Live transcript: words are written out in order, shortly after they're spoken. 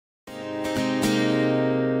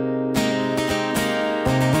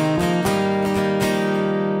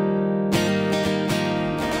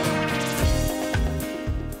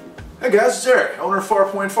Hey guys, it's Eric, owner of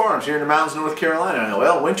Farpoint Farms here in the mountains of North Carolina.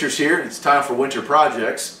 Well, winter's here. It's time for winter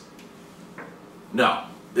projects. No,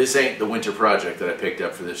 this ain't the winter project that I picked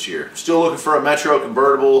up for this year. Still looking for a Metro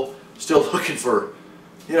convertible. Still looking for,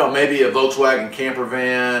 maybe a Volkswagen camper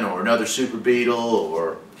van or another Super Beetle,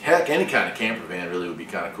 or heck, any kind of camper van really would be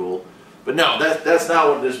kind of cool. But no, that's not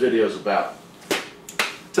what this video is about.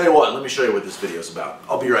 Tell you what, let me show you what this video is about.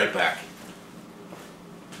 I'll be right back.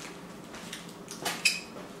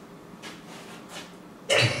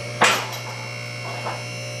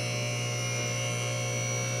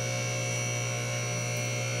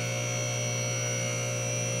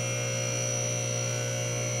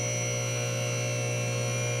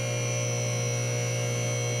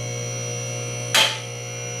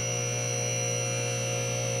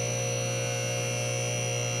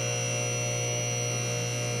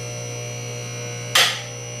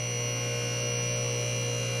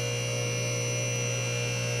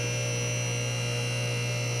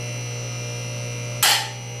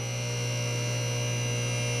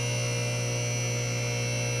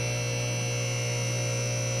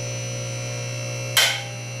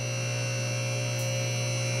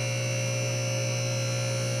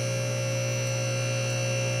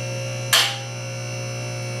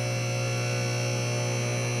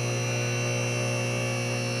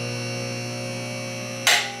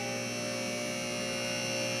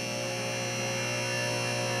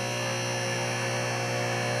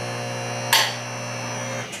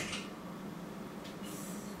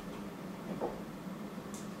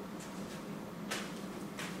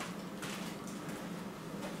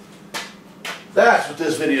 That's what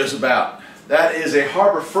this video is about. That is a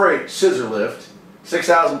Harbor Freight scissor lift,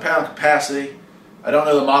 6,000 pound capacity. I don't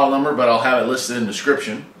know the model number, but I'll have it listed in the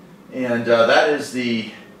description. And that is the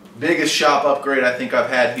biggest shop upgrade I think I've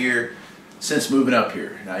had here since moving up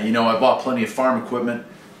here. Now, I bought plenty of farm equipment,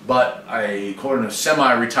 but according to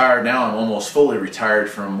semi-retired now, I'm almost fully retired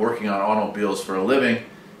from working on automobiles for a living.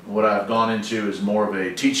 What I've gone into is more of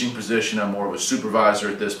a teaching position. I'm more of a supervisor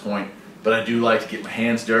at this point, but I do like to get my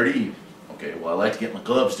hands dirty. Okay, well, I like to get my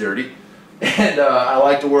gloves dirty, and I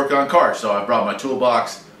like to work on cars, so I brought my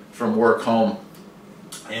toolbox from work home.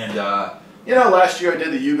 And last year I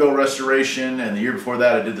did the Yugo restoration, and the year before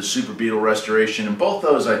that I did the Super Beetle restoration, and both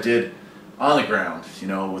those I did on the ground,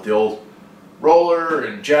 with the old roller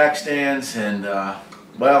and jack stands. And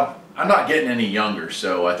well, I'm not getting any younger,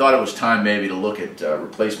 so I thought it was time maybe to look at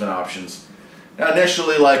replacement options. Now,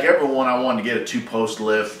 initially, like everyone, I wanted to get a two-post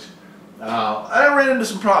lift. I ran into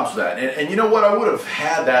some problems with that, and you know what, I would have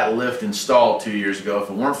had that lift installed 2 years ago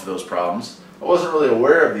if it weren't for those problems. I wasn't really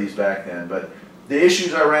aware of these back then, but the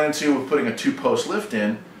issues I ran into with putting a two-post lift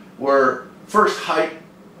in were, first, height.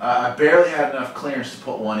 I barely had enough clearance to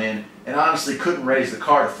put one in, and honestly couldn't raise the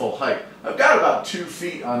car to full height. I've got about 2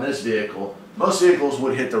 feet on this vehicle. Most vehicles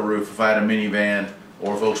would hit the roof if I had a minivan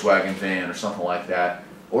or a Volkswagen van or something like that,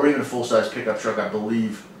 or even a full-size pickup truck, I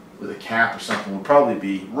believe, with a cap or something, would probably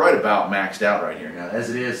be right about maxed out right here. Now,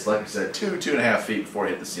 as it is, like I said, 2.5 feet before I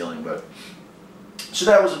hit the ceiling. But so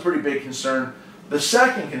that was a pretty big concern. The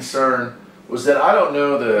second concern was that I don't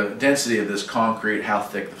know the density of this concrete, how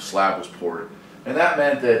thick the slab was poured, and that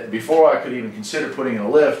meant that before I could even consider putting in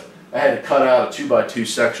a lift, I had to cut out a 2x2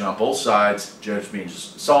 section on both sides. Just means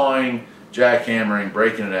sawing, jackhammering,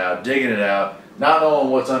 breaking it out, digging it out, not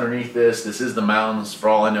knowing what's underneath this. This is the mountains. For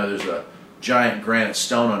all I know, there's a giant granite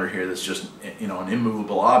stone under here that's just an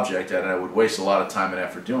immovable object, and I would waste a lot of time and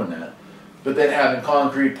effort doing that. But then having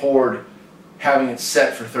concrete poured, having it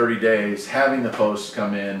set for 30 days, having the posts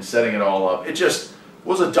come in, setting it all up, it just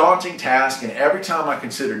was a daunting task. And every time I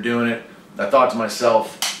considered doing it, I thought to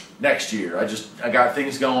myself, next year, I got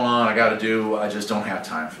things going on I got to do, I just don't have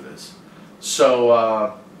time for this.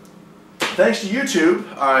 So thanks to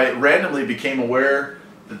YouTube, I randomly became aware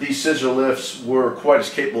that these scissor lifts were quite as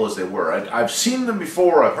capable as they were. I've seen them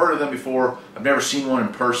before, I've heard of them before, I've never seen one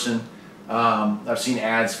in person. I've seen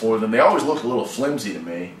ads for them. They always look a little flimsy to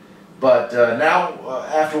me. But now,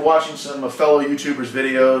 after watching some fellow YouTubers'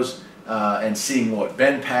 videos and seeing what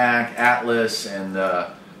Benpack, Atlas, and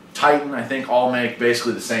Titan, I think, all make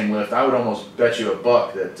basically the same lift, I would almost bet you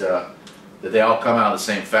 $1 that they all come out of the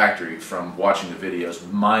same factory from watching the videos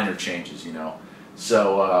with minor changes,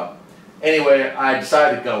 So anyway, I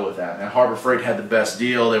decided to go with that. Now, Harbor Freight had the best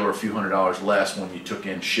deal. They were a few $100s less when you took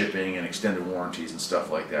in shipping and extended warranties and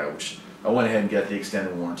stuff like that, which I went ahead and got the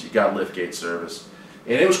extended warranty, got liftgate service.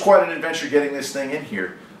 And it was quite an adventure getting this thing in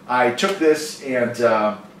here. I took this and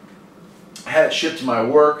had it shipped to my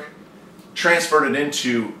work, transferred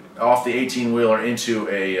it off the 18-wheeler into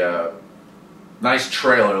a nice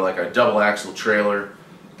trailer, like a double-axle trailer.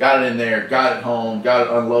 got it in there, got it home, got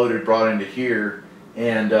it unloaded, brought it into here.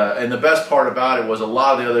 And the best part about it was a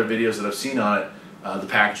lot of the other videos that I've seen on it, the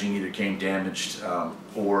packaging either came damaged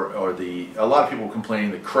or a lot of people were complaining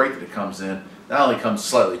the crate that it comes in not only comes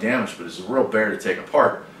slightly damaged, but it's a real bear to take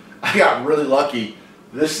apart. I got really lucky.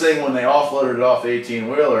 This thing, when they offloaded it off the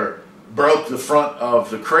 18-wheeler, broke the front of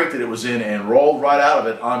the crate that it was in and rolled right out of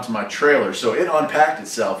it onto my trailer. So it unpacked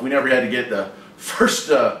itself. We never had to get the first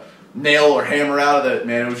nail or hammer out of it,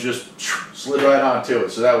 man. It was just slid right onto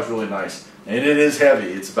it. So that was really nice. And it is heavy.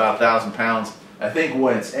 It's about 1,000 pounds. I think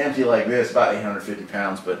when it's empty like this, about 850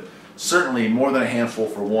 pounds, but certainly more than a handful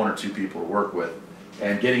for 1 or 2 people to work with.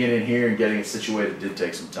 And getting it in here and getting it situated did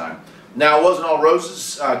take some time. Now, it wasn't all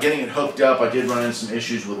roses. Getting it hooked up, I did run into some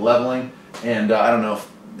issues with leveling. And I don't know if,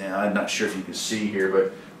 I'm not sure if you can see here,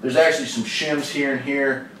 but there's actually some shims here and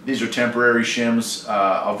here. These are temporary shims.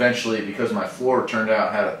 Eventually, because my floor turned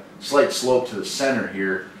out had a slight slope to the center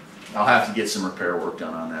here, I'll have to get some repair work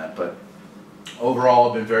done on that. But overall,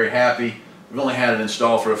 I've been very happy. I've only had it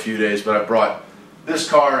installed for a few days, but I brought this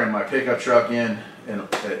car and my pickup truck in, and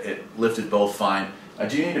it lifted both fine. I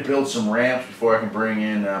do need to build some ramps before I can bring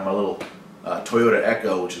in my little Toyota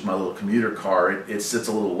Echo, which is my little commuter car. It sits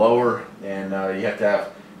a little lower, and you have to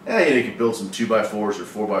have, you can build some 2x4s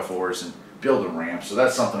or 4x4s and build a ramp. So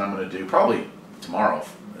that's something I'm going to do probably tomorrow,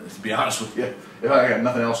 to be honest with you, if I got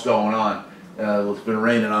nothing else going on. It's been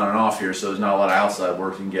raining on and off here, so there's not a lot of outside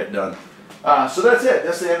work you can get done. So that's it.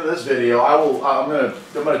 That's the end of this video. I'm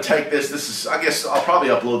gonna take this. I guess I'll probably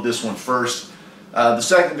upload this one first. The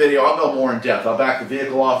second video, I'll go more in depth. I'll back the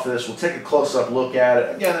vehicle off this. We'll take a close-up look at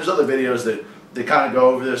it. Again, there's other videos that kind of go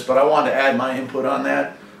over this, but I wanted to add my input on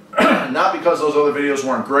that. Not because those other videos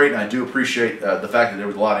weren't great, and I do appreciate the fact that there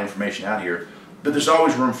was a lot of information out here, but there's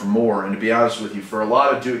always room for more. And to be honest with you, for a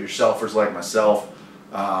lot of do-it-yourselfers like myself,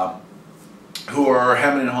 who are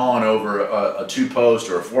hemming and hawing over a 2-post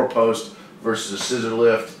or a 4-post versus a scissor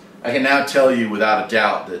lift, I can now tell you without a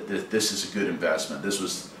doubt that this is a good investment. This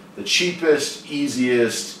was the cheapest,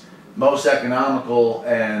 easiest, most economical,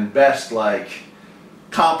 and best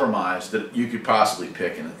compromise that you could possibly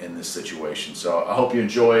pick in this situation. So I hope you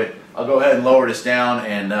enjoy it. I'll go ahead and lower this down,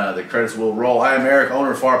 and the credits will roll. I am Eric,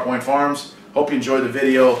 owner of Farpoint Farms. Hope you enjoyed the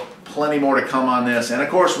video. Plenty more to come on this. And of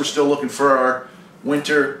course, we're still looking for our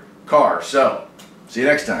winter car. So, see you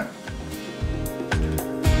next time.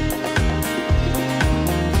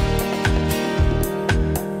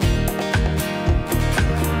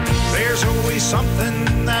 There's always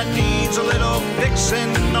something that needs a little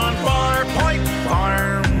fixing on Farpoint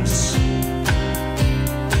Farms.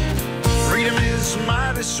 Freedom is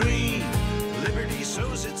mighty sweet.